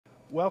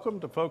Welcome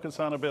to Focus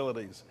on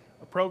Abilities,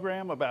 a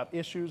program about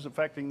issues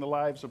affecting the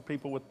lives of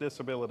people with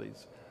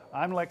disabilities.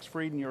 I'm Lex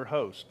Frieden, your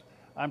host.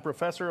 I'm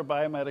professor of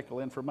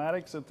biomedical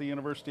informatics at the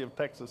University of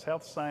Texas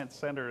Health Science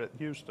Center at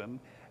Houston,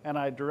 and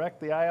I direct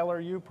the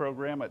ILRU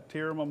program at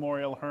Tier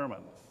Memorial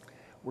Hermann.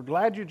 We're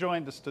glad you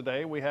joined us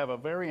today. We have a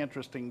very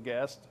interesting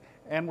guest,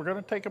 and we're going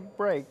to take a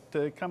break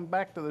to come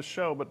back to the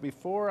show. But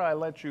before I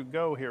let you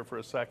go here for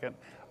a second,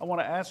 I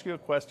want to ask you a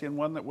question,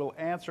 one that we'll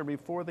answer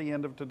before the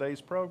end of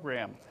today's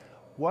program.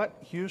 What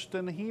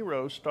Houston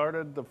hero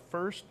started the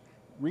first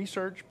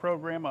research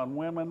program on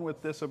women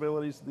with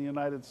disabilities in the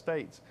United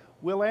States?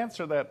 We'll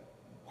answer that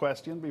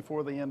question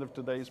before the end of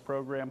today's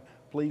program.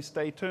 Please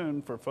stay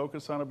tuned for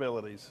Focus on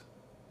Abilities.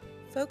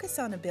 Focus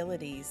on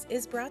Abilities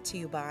is brought to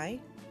you by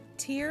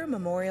Tier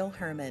Memorial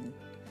Hermann,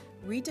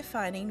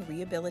 redefining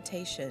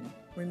rehabilitation,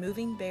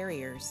 removing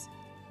barriers,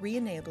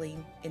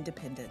 re-enabling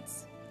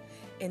independence.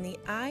 In the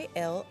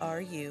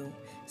ILRU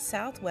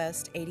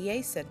Southwest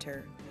ADA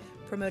Center,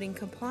 promoting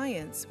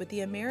compliance with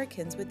the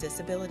Americans with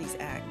Disabilities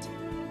Act.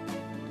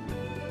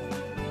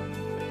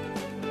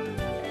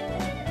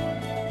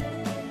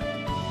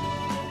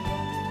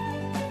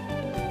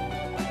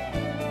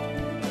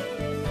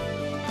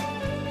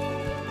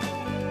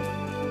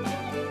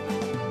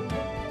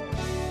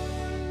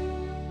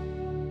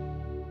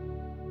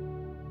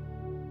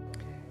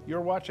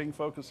 You're watching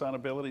Focus on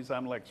Abilities.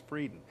 I'm Lex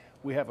Frieden.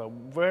 We have a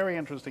very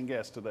interesting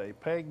guest today.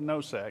 Peg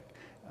Nosek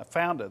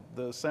founded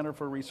the Center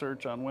for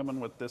Research on Women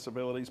with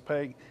Disabilities.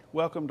 Peg,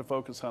 welcome to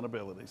Focus on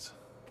Abilities.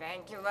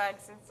 Thank you,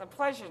 Lex. It's a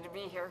pleasure to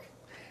be here.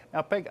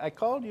 Now, Peg, I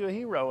called you a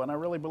hero, and I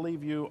really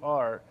believe you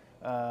are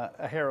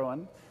a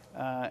heroine.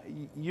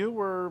 You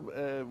were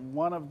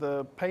one of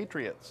the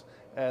patriots,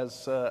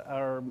 as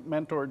our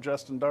mentor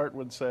Justin Dart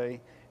would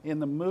say, in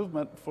the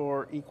movement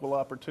for equal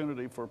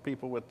opportunity for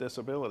people with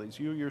disabilities.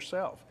 You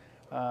yourself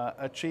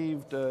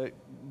achieved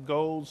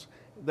goals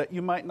that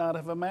you might not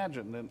have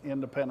imagined in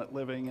independent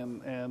living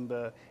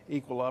and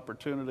equal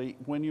opportunity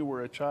when you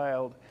were a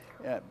child.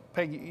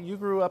 Peggy, you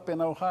grew up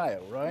in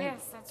Ohio, right?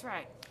 Yes, that's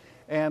right.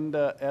 And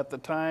at the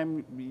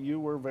time, you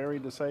were very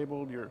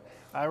disabled.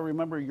 I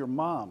remember your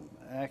mom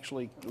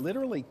actually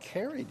literally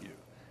carried you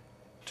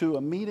to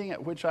a meeting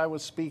at which I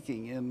was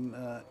speaking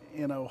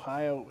in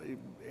Ohio,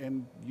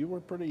 and you were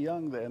pretty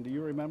young then. Do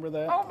you remember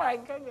that? Oh my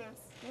goodness,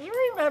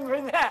 you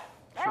remember that?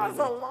 That Sure was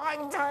do. a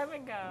long time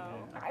ago.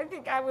 Yeah. I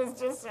think I was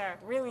just a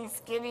really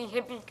skinny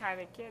hippie kind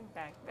of kid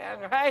back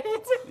then, right?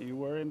 You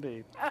were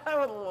indeed.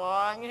 With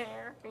long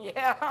hair,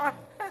 yeah.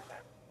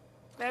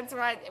 That's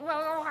right.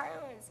 Well,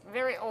 Ohio is a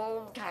very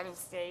old kind of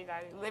state.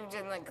 I lived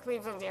in the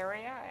Cleveland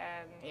area,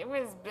 and it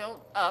was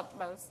built up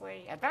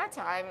mostly. At that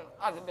time,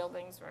 all the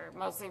buildings were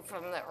mostly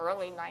from the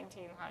early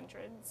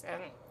 1900s,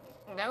 and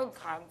no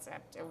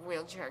concept of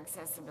wheelchair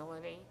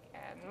accessibility.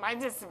 And my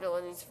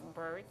disability's from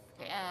birth,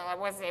 and I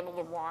wasn't able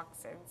to walk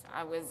since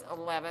I was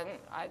 11.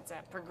 It's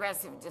a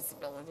progressive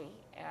disability,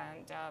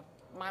 and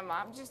my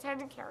mom just had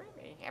to carry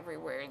me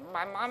everywhere.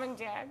 My mom and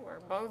dad were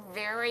both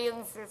very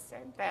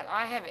insistent that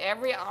I have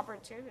every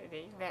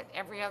opportunity that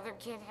every other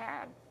kid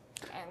had.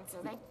 And so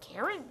they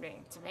carried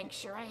me to make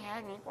sure I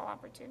had equal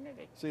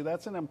opportunity. See,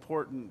 that's an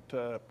important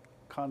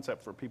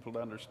concept for people to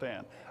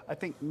understand. I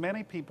think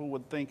many people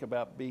would think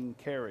about being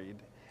carried,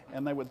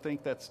 and they would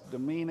think that's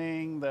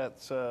demeaning,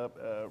 that's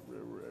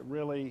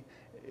really,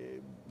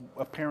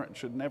 a parent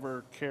should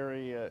never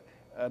carry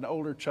an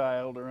older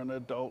child or an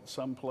adult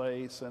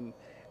someplace.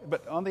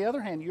 But on the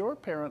other hand, your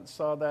parents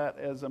saw that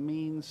as a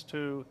means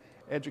to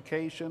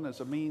education,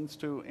 as a means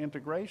to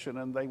integration,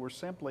 and they were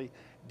simply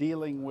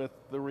dealing with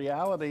the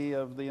reality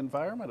of the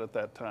environment at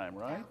that time,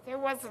 right? There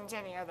wasn't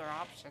any other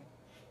option.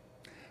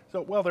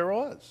 So, well, there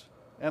was.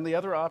 And the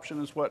other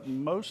option is what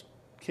most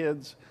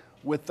kids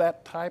with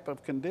that type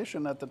of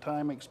condition at the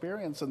time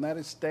experience, and that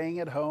is staying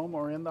at home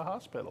or in the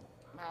hospital.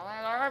 Well,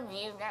 in our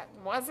view, that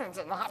wasn't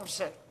an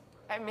option.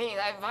 I mean,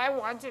 if I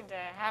wanted to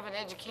have an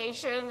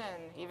education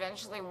and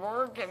eventually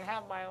work and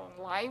have my own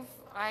life,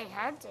 I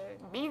had to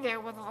be there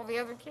with all the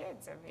other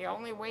kids. And the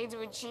only way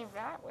to achieve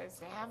that was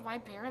to have my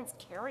parents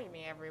carry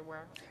me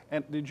everywhere.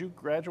 And did you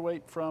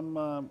graduate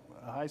from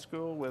high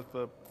school with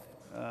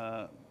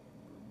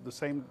the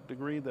same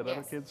degree that other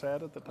Yes. kids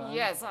had at the time?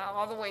 Yes,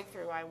 all the way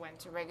through I went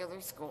to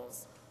regular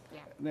schools.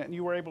 Yeah. And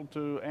you were able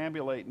to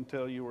ambulate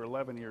until you were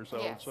 11 years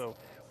old. Yes. So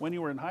when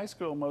you were in high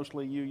school,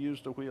 mostly you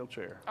used a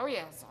wheelchair. Oh,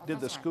 yes. all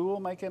Did the time. school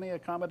make any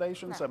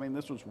accommodations? No. I mean,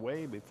 this was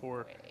way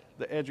before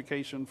the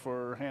Education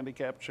for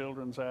Handicapped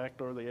Children's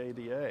Act or the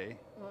ADA.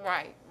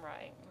 Right,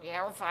 right.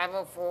 Yeah, or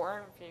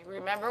 504. If you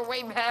remember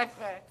way back,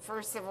 the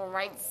first civil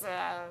rights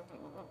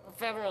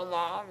federal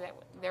law that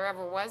there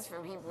ever was for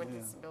people with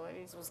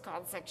disabilities was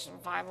called Section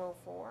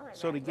 504. and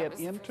So to that get was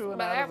the into first- and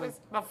but out that of the- was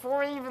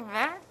before even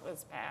that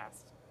was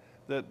passed.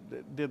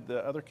 Did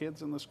the other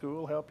kids in the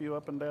school help you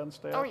up and down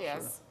steps? Oh, or-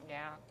 yes,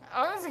 yeah.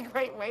 Oh, it was a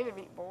great way to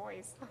meet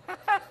boys.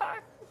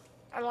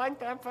 I like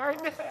that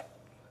part.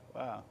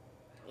 Wow.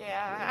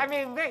 Yeah, I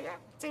mean,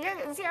 see,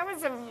 I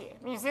was a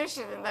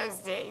musician in those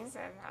days,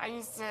 and I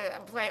used to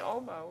play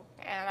oboe,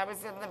 and I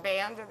was in the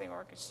band and the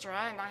orchestra,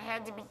 and I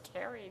had to be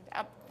carried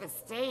up the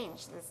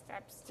stage, the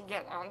steps, to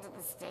get onto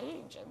the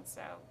stage, and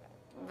so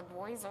the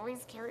boys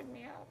always carried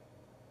me up.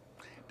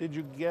 Did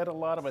you get a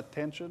lot of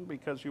attention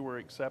because you were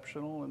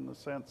exceptional in the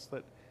sense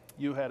that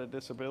you had a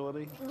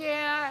disability?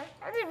 Yeah,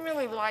 I didn't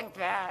really like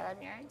that. I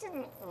mean, I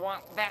didn't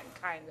want that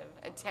kind of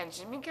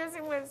attention because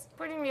it was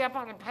putting me up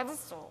on a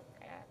pedestal.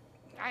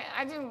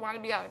 I didn't want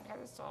to be on a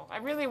pedestal. I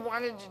really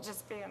wanted to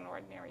just be an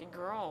ordinary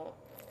girl.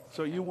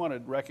 So you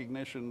wanted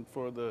recognition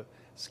for the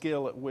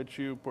skill at which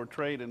you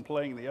portrayed in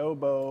playing the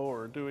oboe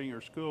or doing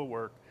your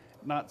schoolwork,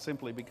 not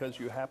simply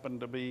because you happened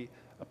to be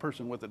a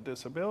person with a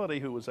disability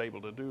who was able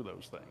to do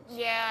those things.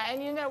 Yeah,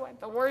 and you know what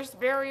the worst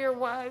barrier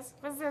was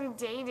in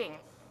dating.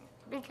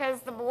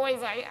 Because the boys,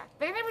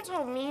 they never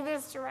told me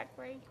this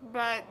directly,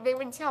 but they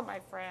would tell my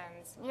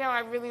friends, you know,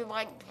 I really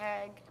like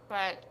Peg,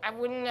 but I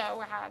wouldn't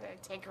know how to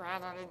take her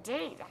out on a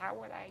date. How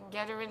would I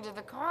get her into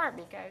the car?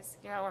 Because,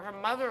 you know, her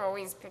mother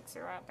always picks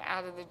her up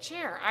out of the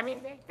chair. I mean,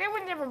 they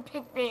would never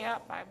pick me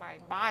up by my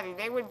body.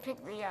 They would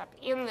pick me up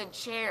in the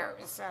chair.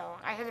 So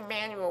I had a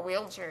manual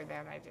wheelchair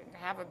then. I didn't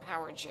have a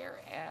power chair.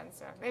 And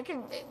so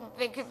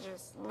they could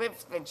just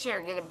lift the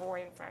chair, get a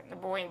boy in front and a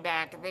boy in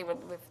back, and they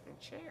would lift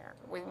the chair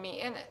with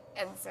me in it.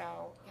 And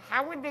so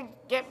how would they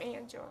get me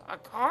into a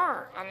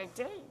car on a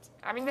date?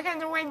 I mean, they had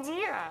no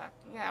idea.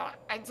 You know,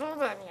 I told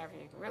them, you know, if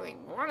you really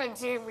wanted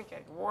to, we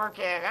could work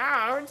it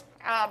out.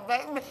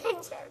 But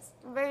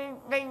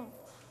they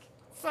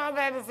saw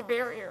that as a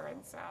barrier.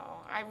 And so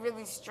I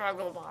really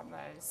struggled on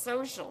the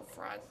social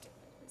front.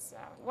 So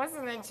it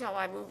wasn't until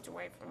I moved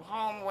away from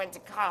home, went to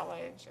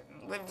college,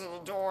 and lived in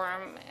a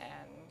dorm,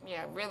 and you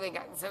know, really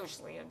got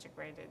socially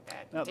integrated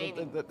that Now,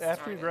 dating after you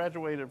started.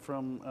 graduated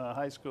from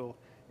high school,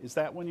 is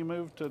that when you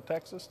moved to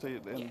Texas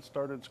and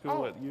started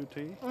school at UT?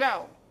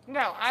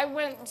 No, I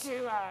went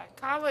to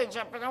college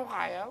up in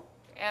Ohio,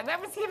 and that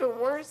was even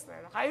worse than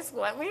high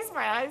school. At least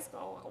my high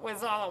school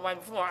was all on one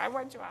floor. I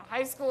went to a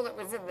high school that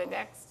was in the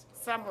next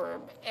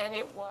suburb, and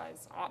it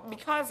was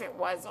because it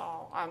was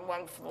all on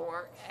one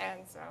floor,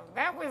 and so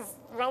that was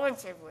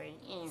relatively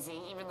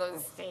easy, even though the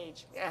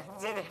stage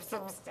did have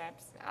some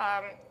steps.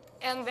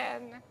 And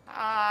then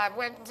I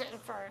went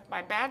for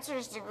my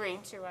bachelor's degree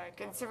to a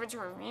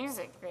conservatory of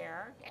music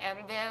there. And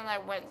then I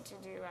went to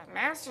do a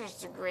master's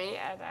degree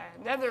at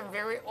another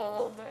very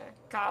old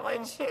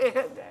college in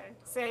the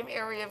same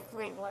area of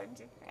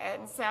Cleveland.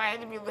 And so I had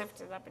to be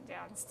lifted up and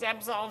down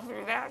steps all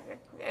through that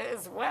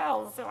as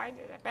well. So I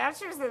did a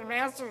bachelor's and a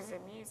master's in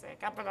music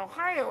up in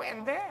Ohio.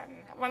 And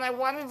then when I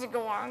wanted to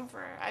go on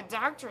for a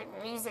doctorate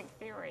in music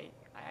theory,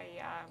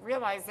 I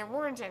realized there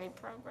weren't any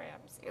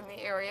programs in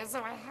the area,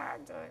 so I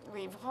had to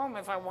leave home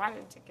if I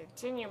wanted to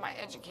continue my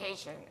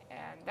education.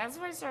 And that's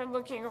when I started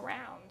looking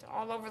around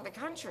all over the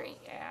country.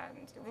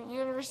 And the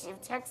University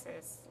of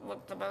Texas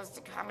looked the most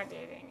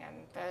accommodating,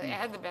 and it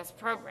had the best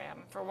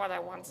program for what I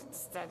wanted to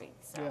study.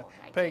 So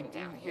I Peg,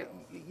 came down here.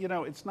 you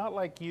know, it's not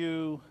like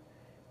you,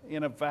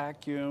 in a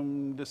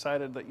vacuum,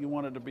 decided that you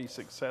wanted to be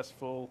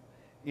successful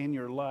in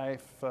your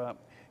life.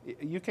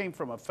 You came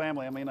from a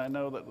family, I mean, I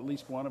know that at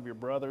least one of your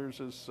brothers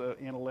is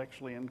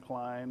intellectually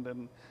inclined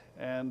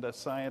and a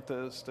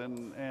scientist,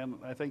 and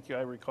I think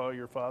I recall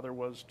your father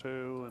was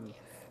too. And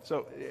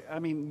so, I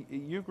mean,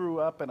 you grew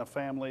up in a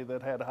family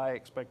that had high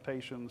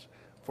expectations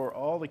for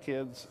all the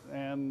kids,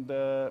 and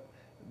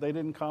they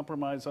didn't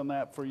compromise on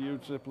that for you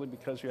simply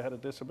because you had a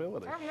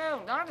disability. Oh,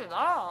 no, not at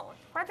all.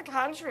 Quite the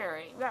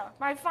contrary. No,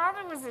 my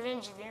father was an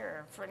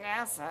engineer for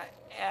NASA,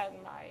 and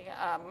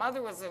my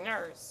mother was a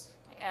nurse.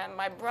 And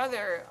my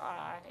brother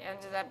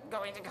ended up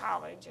going to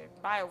college in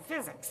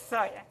biophysics.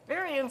 So yeah,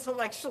 very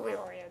intellectually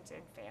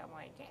oriented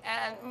family.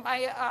 And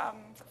my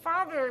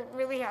father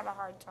really had a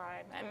hard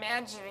time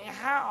imagining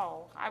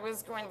how I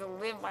was going to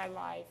live my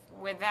life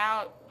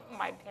without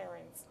my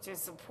parents to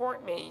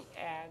support me,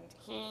 and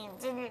he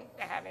didn't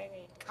have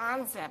any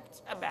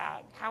concept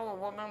about how a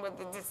woman with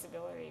a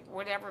disability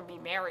would ever be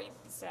married.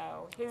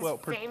 So his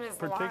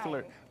famous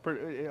line...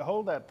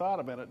 Hold that thought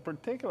a minute,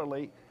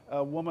 particularly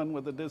a woman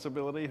with a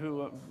disability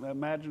who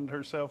imagined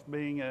herself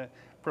being a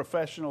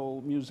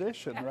professional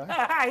musician,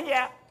 right?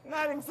 Yeah,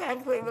 not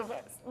exactly the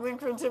most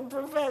lucrative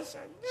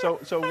profession. So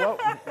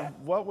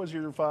what was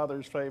your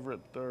father's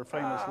favorite or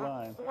famous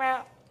line?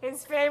 Well,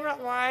 his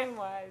favorite line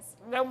was,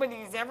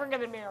 nobody's ever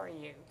going to marry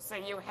you, so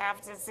you have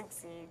to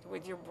succeed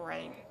with your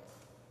brain.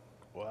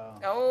 Wow.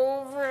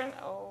 Over and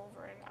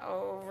over and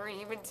over,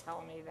 he would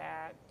tell me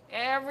that.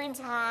 Every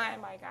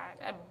time I got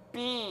a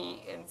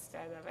B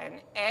instead of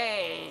an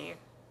A,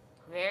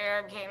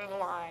 there came the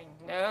line,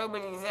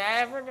 nobody's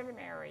ever going to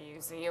marry you,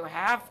 so you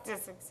have to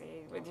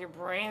succeed with your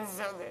brain.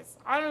 So this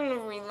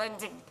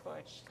unrelenting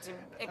push to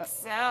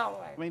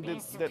excel and be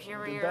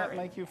superior. Did that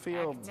make you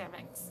feel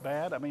academics.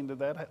 bad? I mean, did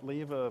that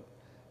leave a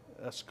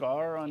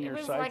scar on your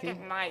psyche? It was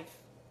like a knife.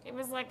 It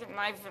was like a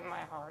knife in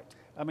my heart.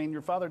 I mean,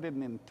 your father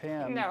didn't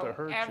intend to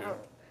hurt ever. you.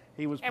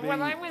 he was And being,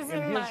 when I was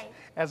in his, my...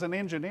 as an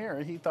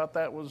engineer, he thought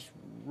that was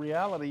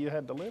reality you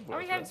had to live with. Oh,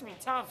 you have to be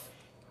tough.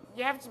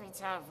 You have to be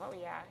tough. Oh,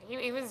 yeah.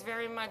 He was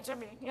very much, I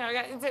mean, you know,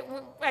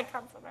 I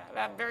come from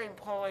a very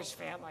Polish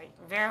family,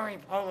 very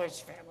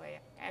Polish family.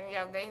 And, you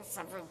know, they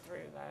suffered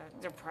through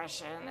the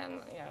Depression and,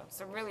 you know,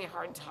 some really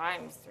hard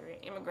times through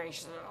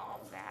immigration and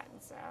all of that.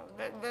 And so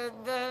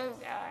the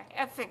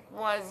ethic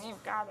was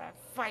you've got to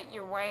fight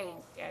your way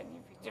and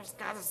you've just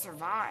got to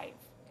survive.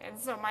 And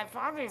so my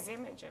father's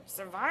image of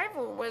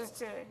survival was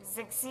to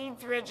succeed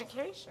through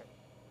education.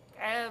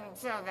 And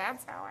so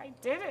that's how I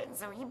did it.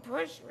 So he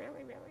pushed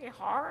really, really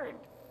hard.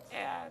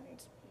 And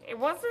it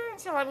wasn't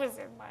until I was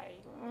in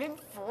my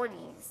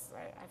mid-40s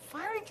I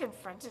finally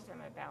confronted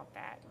him about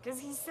that. Because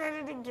he said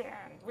it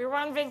again. We were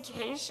on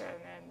vacation,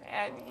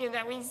 and you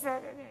know, he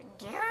said it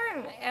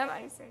again. And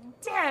I said,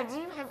 Dad, do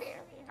you have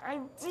any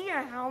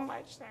idea how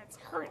much that's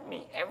hurt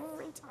me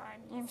every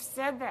time you've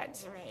said that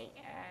to me?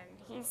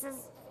 And he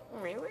says,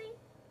 really?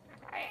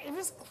 He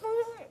was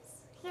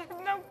clueless. He had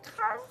no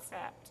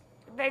concept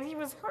that he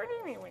was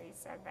hurting me when he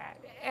said that.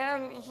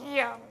 And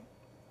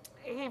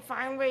he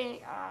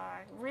finally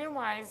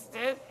realized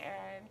it,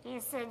 and he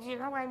said, you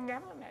know, I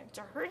never meant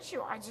to hurt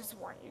you. I just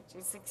want you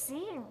to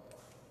succeed.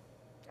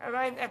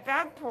 And at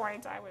that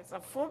point, I was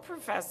a full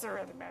professor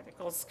at a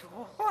medical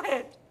school. I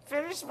had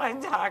finished my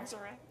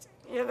doctorate.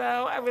 You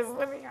know, I was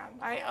living on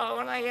my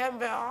own. I had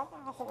the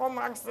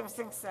hallmarks of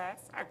success,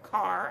 a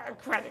car, a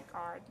credit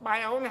card,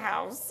 my own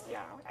house. You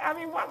know, I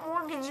mean, what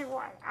more could you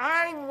want?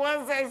 I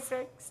was a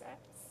success.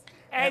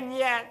 And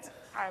yet,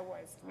 I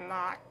was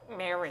not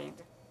married.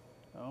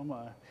 Oh,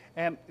 my.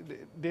 And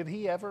did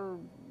he ever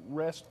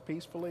rest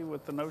peacefully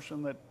with the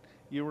notion that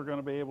you were going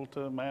to be able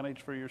to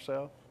manage for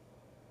yourself?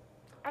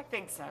 I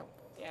think so,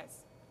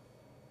 yes.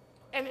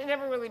 And it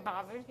never really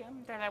bothered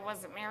him that I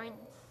wasn't married.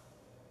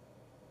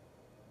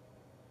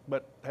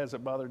 But has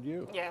it bothered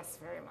you? Yes,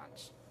 very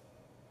much.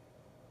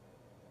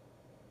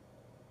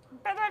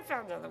 But I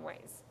found other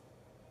ways.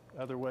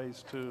 Other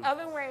ways to...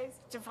 Other ways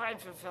to find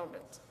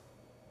fulfillment.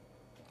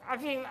 I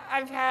mean,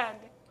 I've had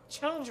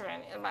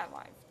children in my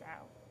life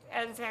now,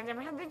 and I've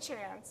never had the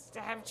chance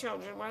to have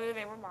children, whether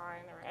they were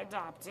mine or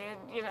adopted,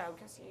 you know,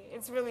 because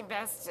it's really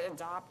best to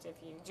adopt if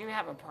you do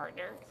have a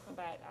partner.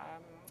 But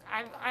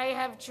I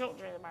have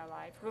children in my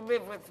life who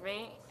live with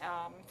me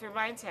through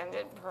my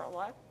attendant,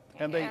 Perla.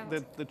 And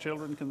the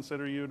children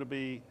consider you to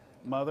be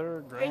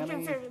mother, granny? They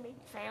consider me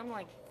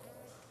family.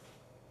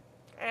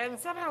 And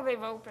somehow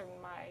they've opened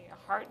my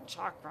heart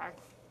chakra.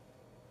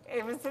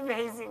 It was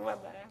amazing when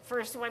the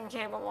first one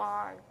came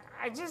along.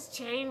 I just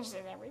changed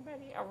and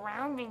everybody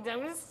around me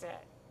noticed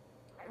it.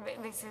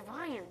 They said,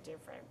 wow, you're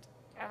different.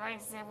 And I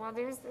said, well,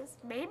 there's this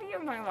baby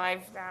in my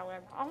life now,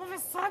 and all of a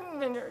sudden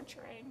the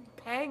nurturing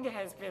Peg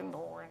has been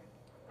born.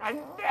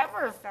 I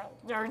never felt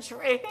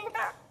nurturing.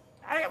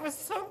 I was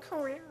so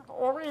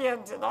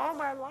career-oriented all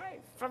my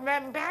life. From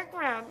that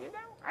background, you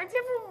know, I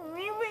never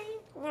really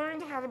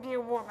learned how to be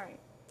a woman.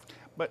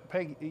 But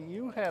Peg,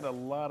 you had a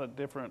lot of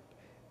different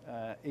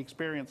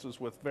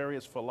experiences with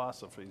various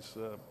philosophies,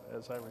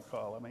 as I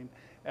recall. I mean,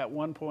 at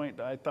one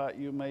point I thought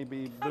you may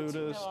be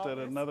Buddhist. At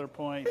another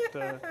point,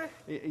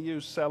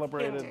 you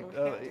celebrated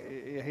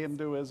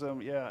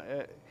Hinduism.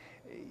 Yeah.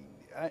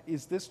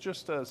 Is this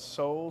just a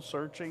soul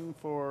searching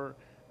for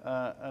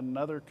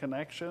another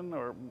connection,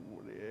 or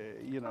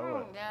you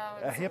know,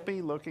 no, a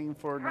hippie looking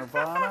for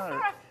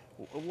nirvana?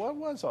 Or what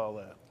was all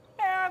that?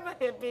 Yeah, I'm a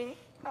hippie.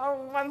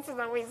 Oh, once and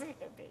always a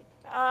hippie.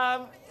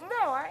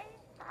 No,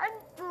 I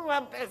grew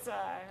up as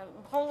a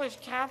Polish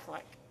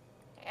Catholic,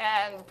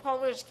 and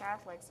Polish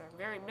Catholics are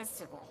very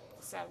mystical,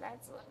 so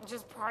that's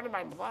just part of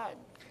my blood.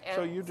 And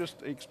so you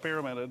just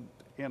experimented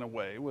in a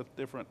way with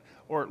different,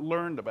 or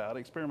learned about,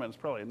 experiment is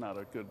probably not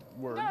a good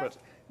word, no, but...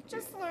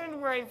 just learned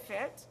where I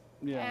fit,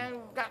 Yeah. and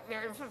got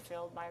very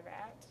fulfilled by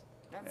that.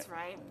 That's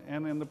right.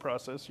 And in the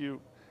process,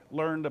 you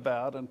learned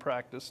about and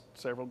practiced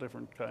several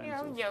different kinds You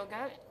know, of...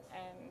 yoga,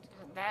 and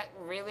that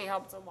really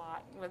helped a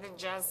lot with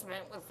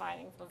adjustment, with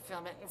finding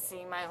fulfillment and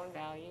seeing my own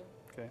value.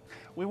 Okay.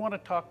 We want to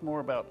talk more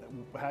about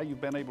how you've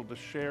been able to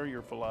share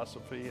your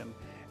philosophy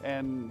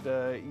and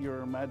your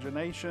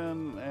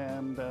imagination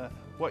and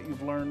what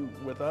you've learned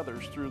with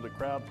others through the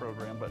Crowd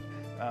program, but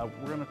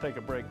we're going to take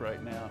a break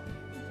right now.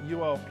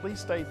 You all, please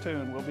stay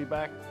tuned. We'll be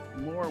back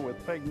more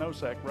with Peg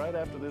Nosek right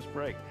after this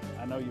break.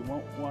 I know you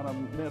won't want to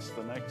miss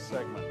the next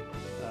segment.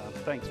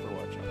 Thanks for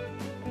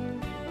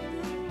watching.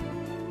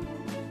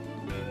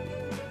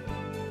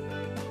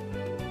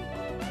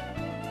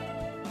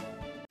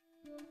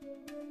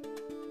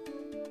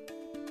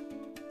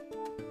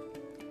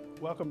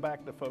 Welcome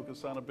back to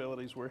Focus on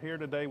Abilities. We're here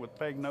today with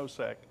Peg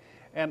Nosek.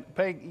 And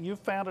Peg, you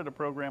founded a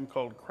program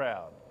called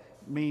CROWD,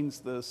 means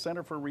the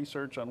Center for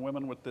Research on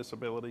Women with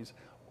Disabilities.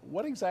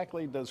 What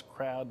exactly does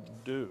CROWD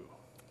do?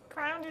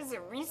 Crown is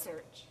a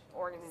research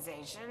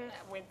organization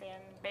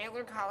within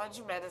Baylor College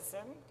of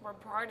Medicine. We're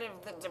part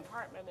of the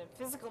Department of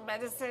Physical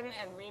Medicine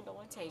and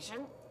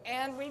Rehabilitation,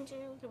 and we do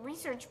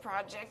research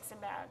projects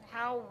about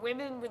how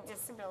women with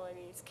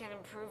disabilities can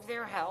improve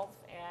their health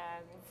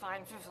and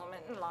find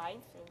fulfillment in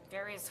life in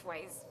various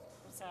ways.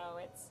 So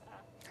it's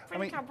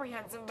pretty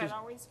comprehensive, but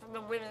always from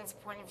the women's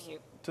point of view.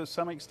 To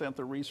some extent,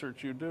 the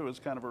research you do is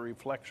kind of a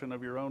reflection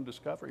of your own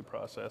discovery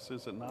process,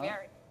 is it not?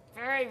 Very,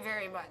 very,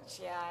 very much,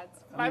 yeah.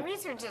 My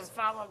research has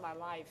followed my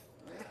life.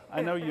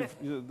 I know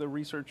the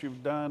research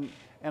you've done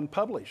and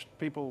published,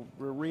 people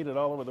read it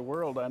all over the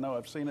world. I know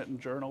I've seen it in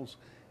journals.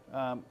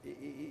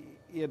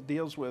 It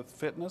deals with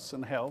fitness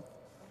and health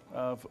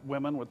of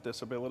women with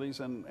disabilities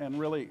and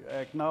really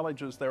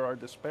acknowledges there are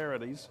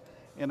disparities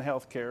in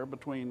health care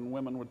between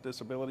women with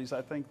disabilities.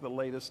 I think the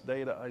latest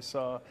data I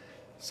saw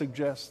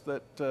suggests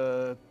that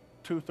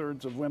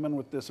 2/3 of women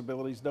with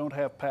disabilities don't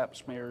have pap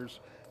smears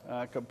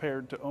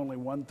compared to only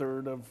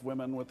 1/3 of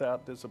women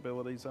without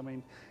disabilities. I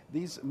mean,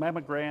 these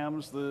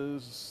mammograms,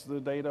 the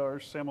data are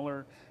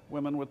similar.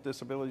 Women with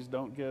disabilities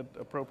don't get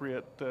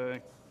appropriate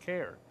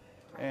care.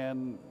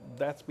 And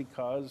that's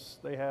because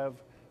they have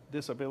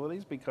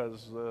disabilities,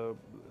 because the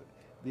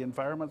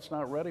environment's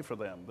not ready for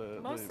them.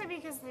 Mostly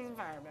because of the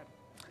environment.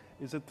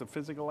 Is it the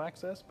physical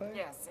access pay?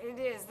 Yes, it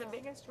is. The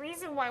biggest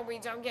reason why we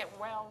don't get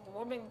well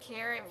woman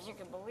care, if you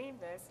can believe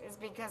this, is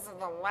because of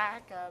the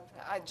lack of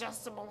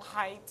adjustable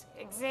height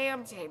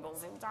exam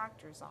tables in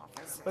doctor's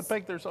offices. But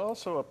Peg, there's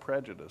also a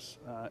prejudice,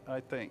 I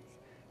think,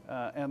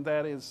 and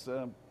that is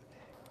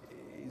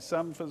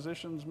some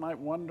physicians might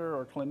wonder,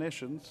 or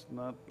clinicians,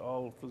 not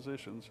all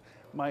physicians,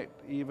 might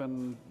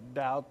even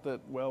doubt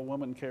that, well,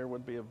 woman care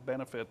would be of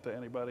benefit to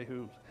anybody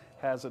who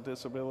has a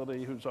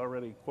disability, who's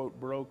already, quote,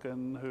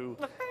 broken, who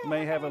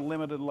may have a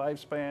limited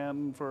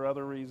lifespan for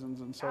other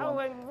reasons and so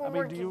on. And we're I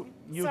mean, do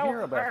you so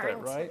hear about that,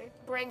 hard right?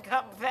 to break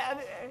up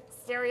that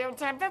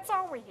stereotype. That's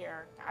all we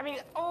hear. I mean,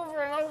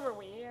 over and over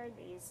we hear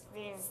these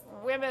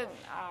women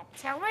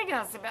telling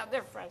us about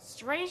their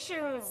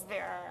frustrations,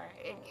 their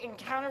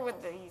encounter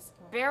with these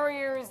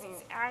barriers,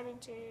 these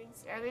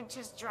attitudes, and it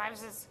just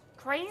drives us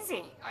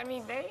crazy. I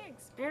mean, they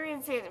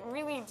experience it, it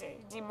really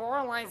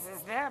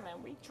demoralizes them,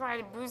 and we try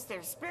to boost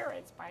their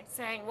spirits by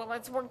saying, well,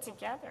 let's work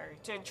together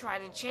to try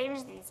to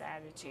change these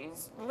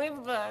attitudes,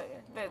 live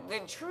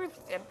the truth,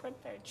 and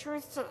put the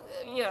truth to,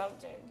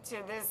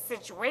 to this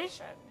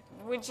situation,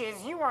 which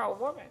is you are a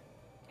woman,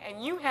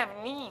 and you have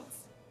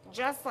needs,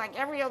 just like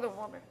every other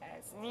woman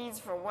has needs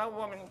for well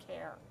woman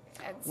care.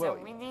 And so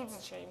we need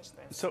to change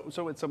this.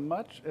 So it's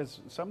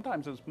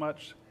sometimes as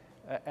much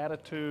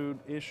attitude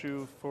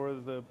issue for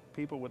the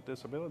people with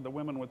disability, the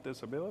women with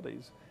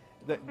disabilities,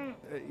 that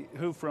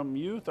who from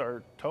youth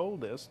are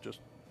told this, just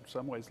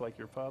some ways like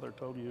your father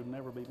told you you'd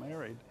never be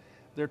married.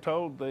 They're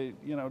told they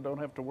don't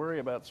have to worry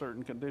about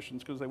certain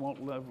conditions because they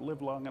won't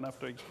live long enough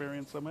to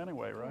experience them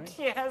anyway, right?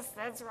 Yes,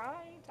 that's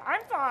right. I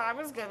thought I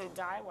was going to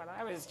die when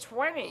I was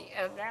 20,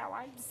 and now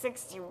I'm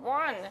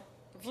 61.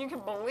 If you can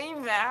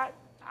believe that,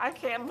 I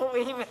can't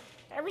believe it.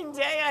 Every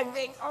day I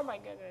think, oh my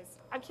goodness,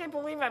 I can't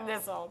believe I'm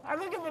this old. I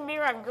look in the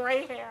mirror, I have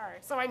gray hair,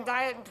 so I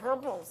dye it in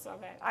purple so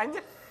that I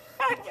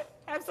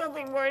have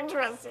something more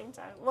interesting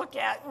to look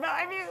at. But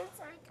I mean, it's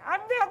like,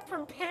 I'm not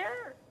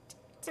prepared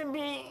to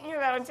be,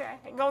 to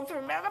go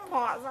through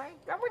menopause.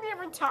 Nobody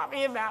ever taught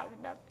me about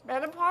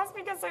menopause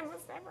because I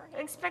was never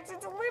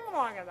expected to live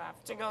long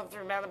enough to go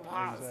through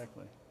menopause.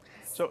 Exactly.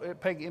 So,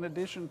 Peg, in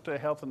addition to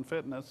health and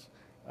fitness,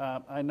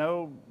 I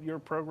know your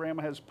program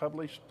has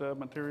published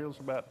materials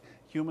about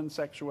human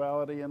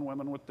sexuality in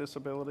women with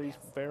disabilities,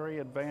 very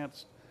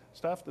advanced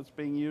stuff that's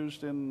being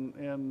used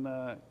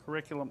in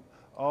curriculum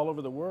all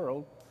over the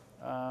world.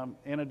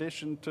 In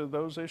addition to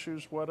those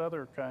issues, what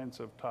other kinds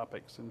of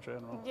topics in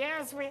general?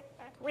 Yes,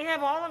 we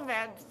have all of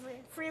that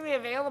freely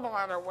available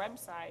on our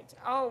website.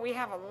 Oh, we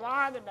have a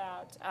lot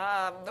about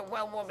the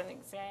Well Woman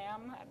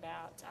exam,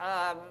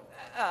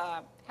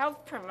 about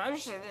health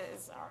promotion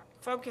is our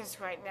focus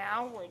right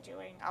now. We're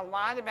doing a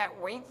lot about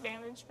weight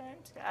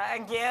management.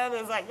 Again,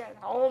 as I get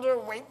older,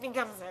 weight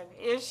becomes an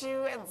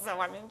issue, and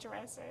so I'm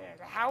interested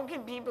in how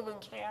can people who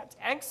can't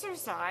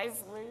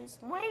exercise lose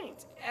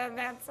weight? And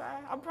that's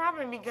a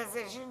problem because,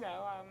 as you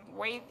know,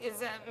 weight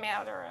is a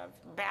matter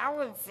of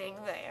balancing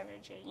the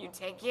energy you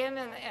take in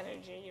and the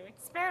energy you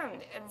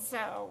expend. And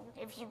so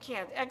if you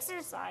can't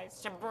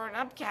exercise to burn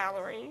up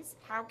calories,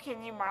 how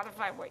can you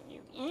modify what you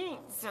eat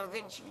so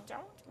that you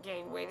don't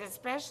gain weight,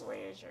 especially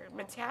as your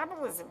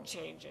metabolism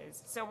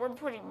changes? So we're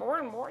putting more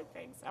and more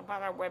things up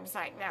on our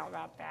website now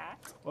about that.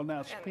 Well,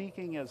 now,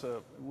 speaking as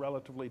a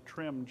relatively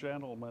trim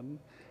gentleman,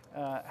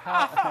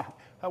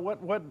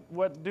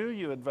 What do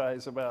you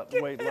advise about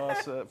weight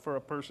loss for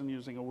a person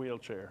using a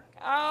wheelchair?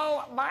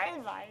 Oh, my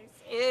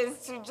advice is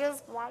to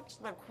just watch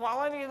the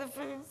quality of the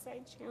foods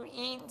that you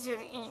eat,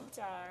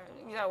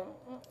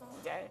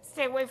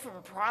 stay away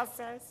from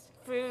processed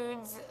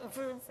foods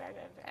that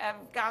have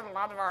got a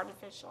lot of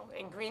artificial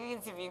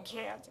ingredients. If you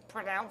can't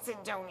pronounce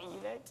it, don't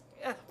eat it,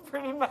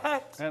 pretty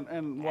much.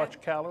 And watch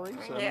calories?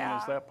 I mean,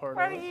 is that part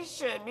well, of it? you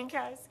should,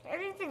 because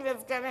anything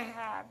that's going to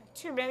have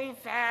too many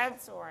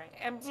fats or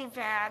empty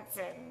fats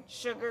and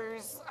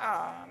sugars,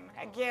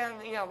 again,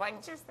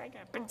 just like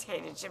a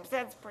potato chips,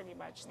 that's pretty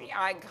much the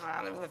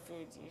icon of the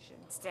foods you should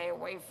stay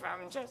away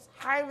from. Just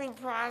highly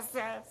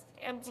processed,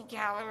 empty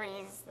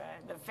calories,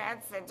 the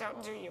fats that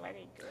don't do you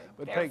any good.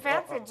 But There are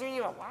fats that do you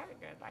a lot of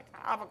good, like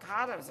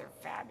avocados are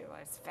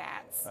fabulous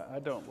fats. I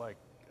don't like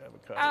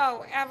avocados.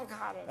 Oh,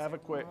 avocados.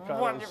 Avocados,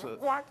 Wonderful.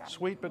 Guacamole.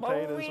 sweet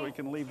potatoes, we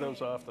can leave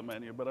those off the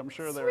menu, but I'm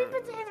sure there Sweet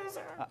are, potatoes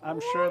are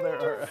I'm sure there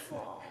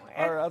wonderful.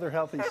 are other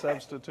healthy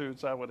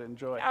substitutes I would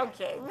enjoy.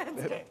 Okay,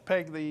 that's good.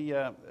 Peg,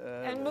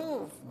 And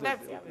move.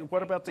 That's the other what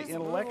thing. about the Just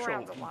move intellectual?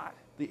 around a lot.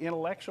 The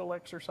intellectual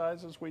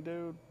exercises we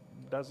do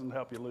doesn't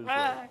help you lose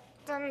weight.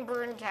 Doesn't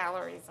burn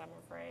calories, I'm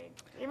afraid.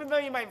 Even though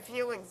you might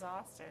feel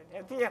exhausted,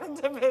 at the end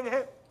of it,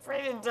 I'm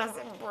afraid it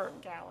doesn't burn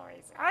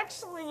calories.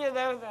 Actually,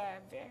 the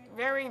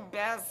very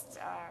best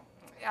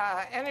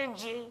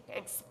energy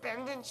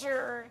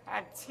expenditure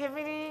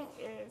activity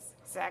is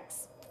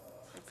sex.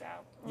 So,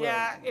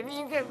 yeah, if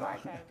you get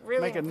like a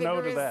really Make a note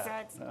of vigorous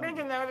that. sex, make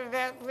a note of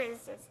that, please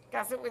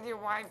discuss it with your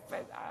wife.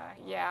 But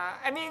yeah,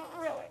 I mean,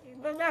 really,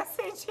 the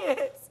message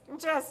is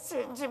just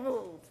to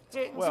move,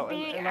 to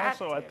be and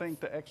active. also I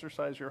think to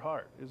exercise your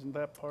heart. Isn't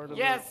that part of it?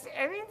 Yes,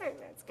 anything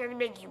that's going to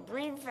make you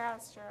breathe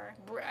faster,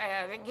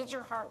 and get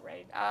your heart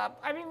rate up.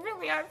 I mean,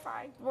 really, I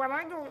find when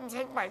I go and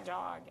take my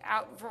dog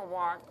out for a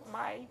walk,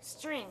 my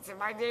streets in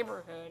my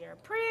neighborhood are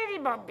pretty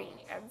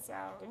bumpy. And so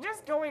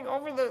just going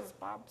over those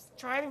bumps,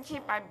 trying to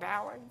keep my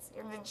balance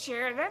in the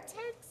chair, that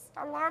takes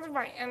a lot of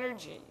my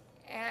energy.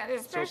 And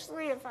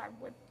especially if I'm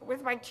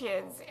with my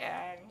kids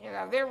and,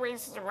 they're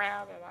racing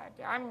around and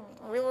I'm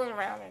wheeling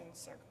around in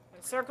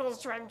circles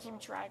trying to keep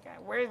track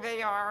of where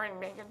they are and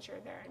making sure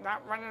they're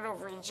not running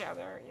over each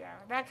other,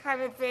 that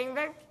kind of thing.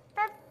 That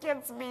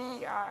gets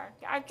me,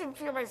 I can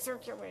feel my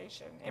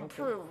circulation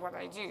improve when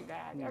I do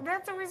that. And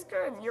that's always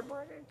good. You're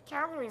burning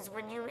calories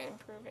when you're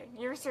improving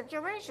your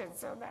circulation.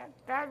 So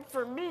that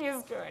for me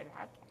is good.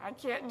 I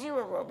can't do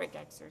aerobic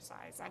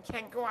exercise. I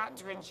can't go out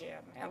to a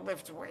gym and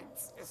lift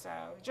weights. So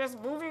just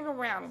moving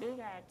around,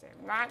 being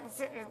active, not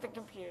sitting at the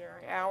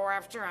computer hour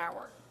after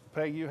hour.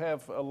 Peg, you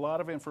have a lot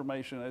of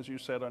information, as you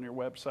said, on your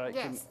website.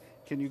 Yes.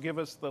 Can you give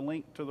us the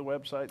link to the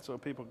website so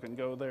people can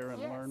go there and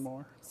learn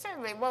more?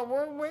 Certainly. Well,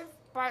 we're with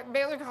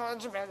Baylor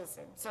College of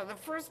Medicine. So the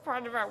first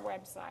part of our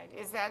website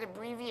is that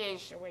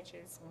abbreviation, which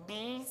is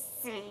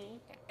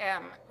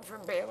BCM for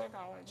Baylor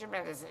College of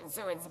Medicine.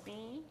 So it's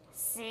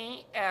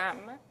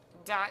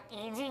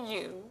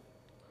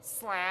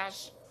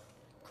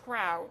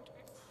bcm.edu/crowd.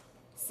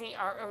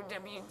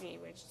 CROWD,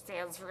 which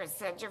stands for a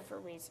Center for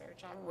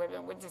Research on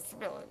Women with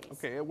Disabilities.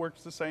 Okay, it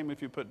works the same if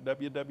you put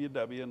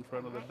www in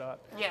front of the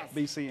dot. Yes.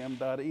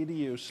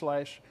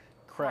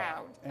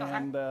 bcm.edu/crowd.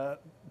 And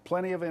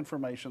plenty of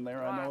information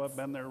there. I know Lots. I've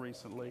been there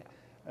recently.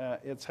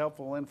 It's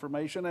helpful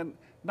information, and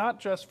not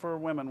just for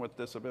women with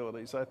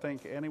disabilities. I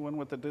think anyone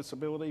with a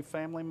disability,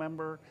 family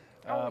member,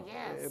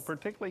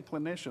 particularly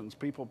clinicians,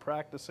 people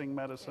practicing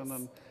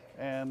medicine,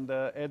 and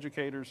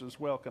educators as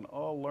well, can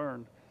all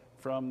learn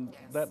from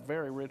that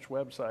very rich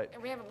website.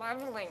 And we have a lot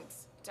of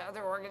links to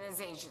other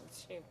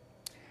organizations too.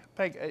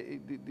 Peg,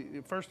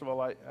 first of all,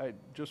 I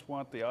just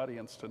want the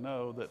audience to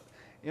know that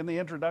in the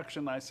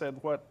introduction I said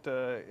what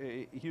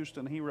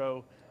Houston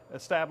Hero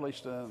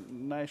established a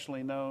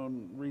nationally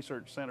known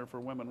research center for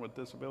women with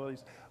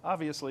disabilities.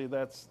 Obviously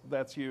that's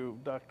you,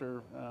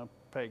 Dr.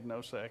 Peg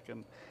Nosek,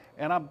 and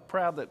I'm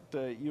proud that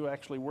you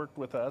actually worked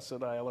with us at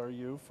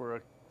ILRU for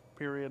a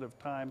period of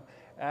time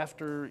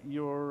after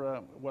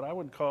your what I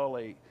would call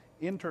a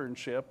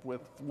internship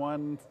with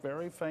one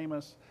very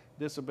famous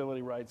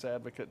disability rights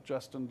advocate,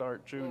 Justin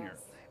Dart Jr.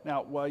 Yes.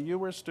 Now, while you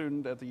were a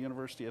student at the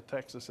University of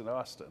Texas in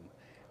Austin,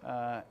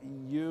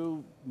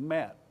 you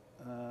met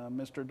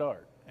Mr.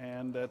 Dart,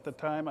 and at the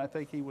time I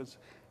think he was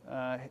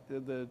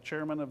the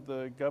chairman of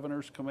the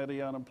Governor's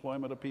Committee on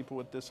Employment of People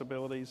with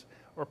Disabilities,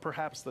 or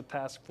perhaps the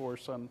task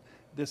force on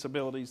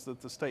disabilities that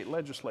the state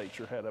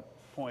legislature had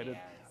appointed.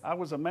 Yes. I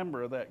was a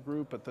member of that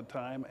group at the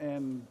time,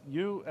 and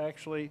you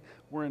actually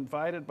were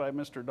invited by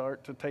Mr.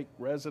 Dart to take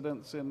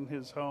residence in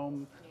his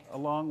home,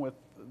 along with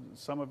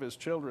some of his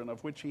children,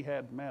 of which he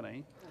had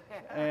many,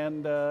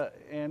 and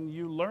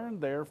you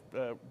learned there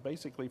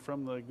basically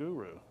from the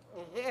guru.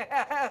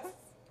 Yes.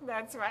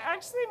 That's right.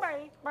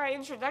 Actually, my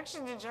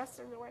introduction to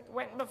Justin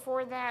went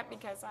before that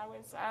because I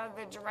was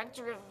the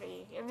director of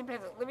the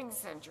Independent Living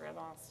Center in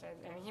Austin,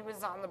 and he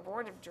was on the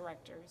board of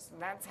directors,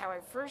 and that's how I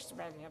first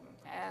met him.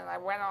 And I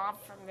went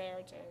off from there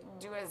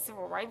to do a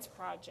civil rights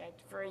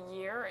project for a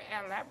year,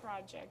 and that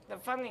project, the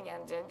funding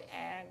ended,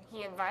 and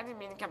he invited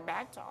me to come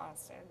back to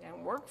Austin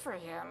and work for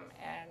him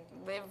and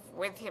live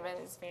with him and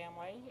his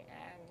family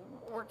and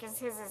work as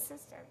his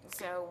assistant.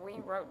 So we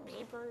wrote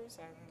papers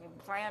and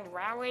planned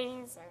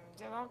rallies and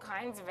did all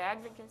kinds of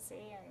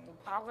advocacy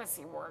and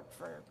policy work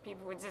for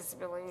people with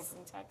disabilities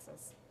in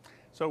Texas.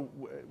 So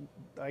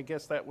I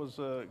guess that was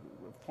a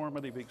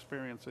formative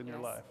experience in your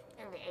life.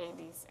 In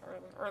the 80s,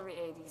 early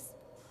 80s.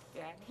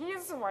 Yeah, he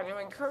is the one who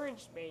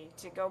encouraged me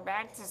to go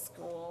back to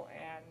school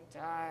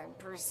and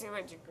pursue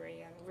a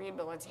degree in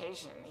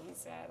rehabilitation. He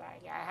said I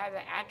had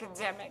an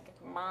academic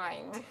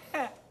mind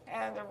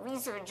and a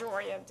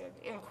research-oriented,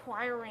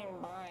 inquiring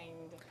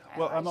mind.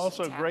 Well, I'm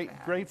also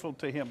grateful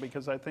to him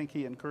because I think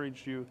he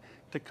encouraged you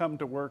to come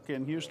to work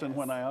in Houston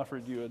when I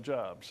offered you a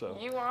job. So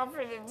you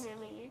offered it to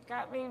me. You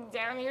got me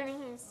down here to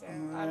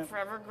Houston. I'm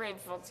forever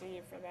grateful to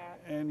you for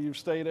that. And you've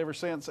stayed ever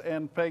since.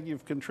 And Peg,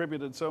 you've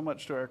contributed so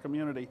much to our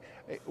community.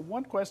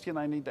 One question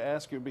I need to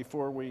ask you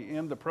before we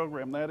end the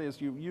program, that is,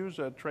 you use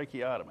a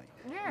tracheotomy.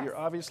 Yes. You're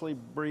obviously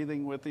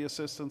breathing with the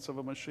assistance of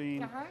a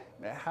machine.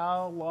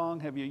 How long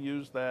have you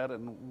used that,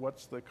 and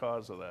what's the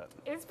cause of that?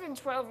 It's been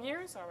 12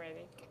 years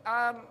already.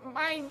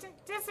 My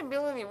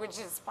disability, which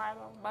is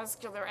spinal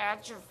muscular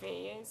atrophy,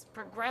 is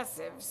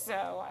progressive,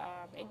 so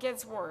it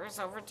gets worse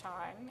over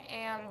time.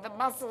 And the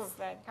muscles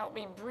that help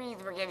me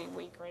breathe were getting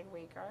weaker and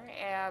weaker.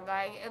 And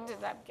I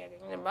ended up getting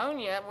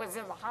pneumonia, was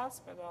in the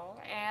hospital,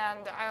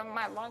 and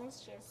my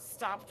lungs just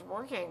stopped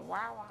working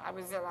while I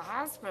was in the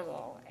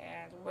hospital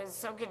and was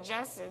so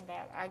congested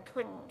that I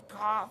couldn't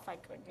cough, I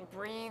couldn't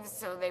breathe,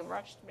 so they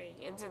rushed me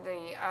into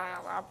the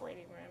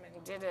operating room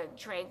and did a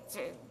trach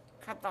to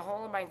cut the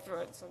hole in my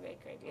throat so they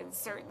could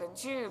insert the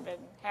tube and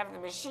have the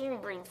machine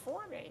breathe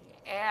for me.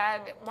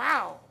 And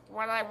wow,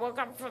 when I woke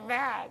up from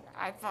that,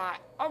 I thought,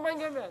 oh my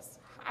goodness,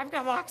 I've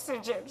got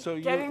oxygen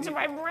getting to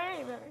my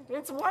brain.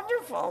 It's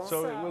wonderful.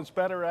 So it was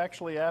better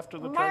actually after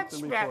the trach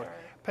than before. Better.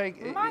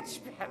 Peg, Much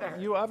better.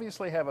 You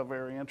obviously have a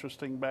very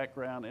interesting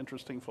background,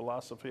 interesting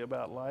philosophy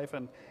about life,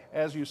 and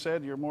as you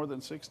said, you're more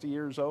than 60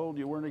 years old.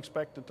 You weren't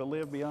expected to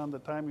live beyond the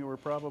time you were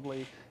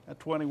probably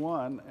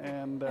 21,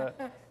 and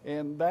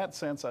in that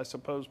sense, I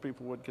suppose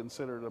people would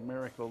consider it a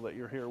miracle that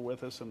you're here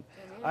with us, and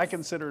I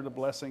consider it a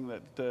blessing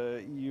that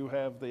you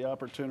have the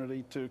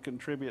opportunity to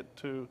contribute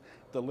to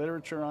the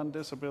literature on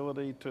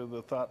disability, to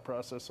the thought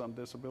process on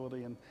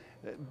disability, and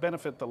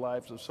benefit the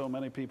lives of so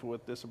many people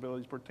with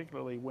disabilities,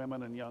 particularly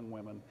women and young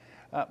women.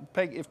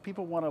 Peg, if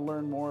people want to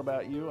learn more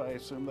about you, I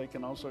assume they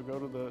can also go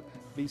to the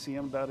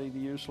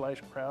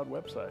vcm.edu/crowd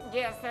website.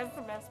 Yes, that's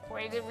the best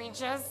way to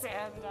reach us,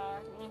 and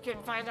you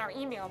can find our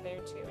email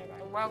there too, and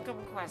I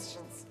welcome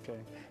questions. Okay.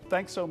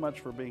 Thanks so much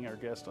for being our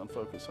guest on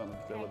Focus on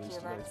Abilities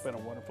today. Lex. It's been a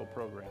wonderful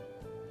program.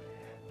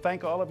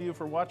 Thank all of you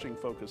for watching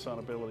Focus on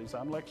Abilities.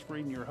 I'm Lex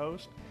Frieden, your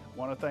host. I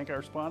want to thank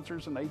our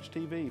sponsors and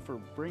HTV for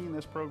bringing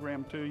this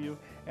program to you,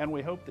 and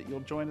we hope that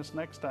you'll join us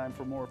next time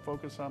for more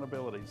Focus on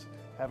Abilities.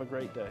 Have a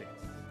great day.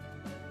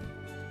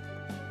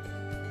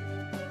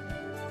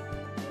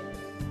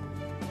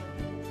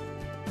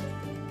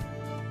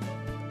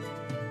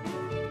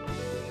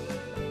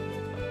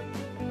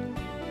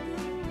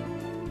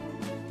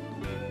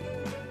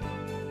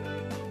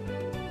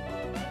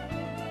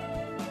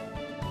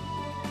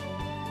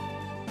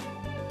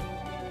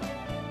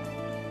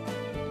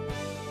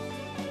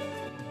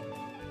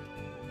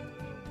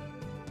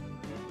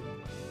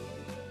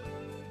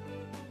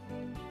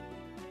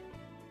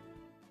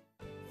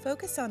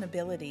 Focus on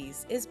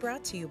Abilities is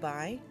brought to you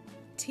by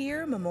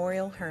Tier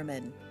Memorial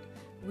Hermann,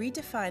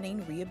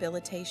 redefining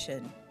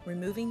rehabilitation,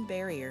 removing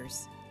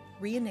barriers,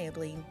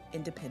 re-enabling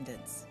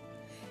independence.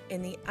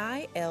 In the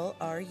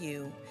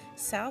ILRU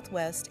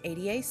Southwest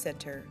ADA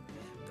Center,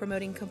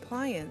 promoting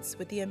compliance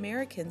with the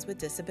Americans with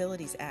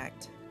Disabilities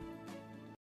Act.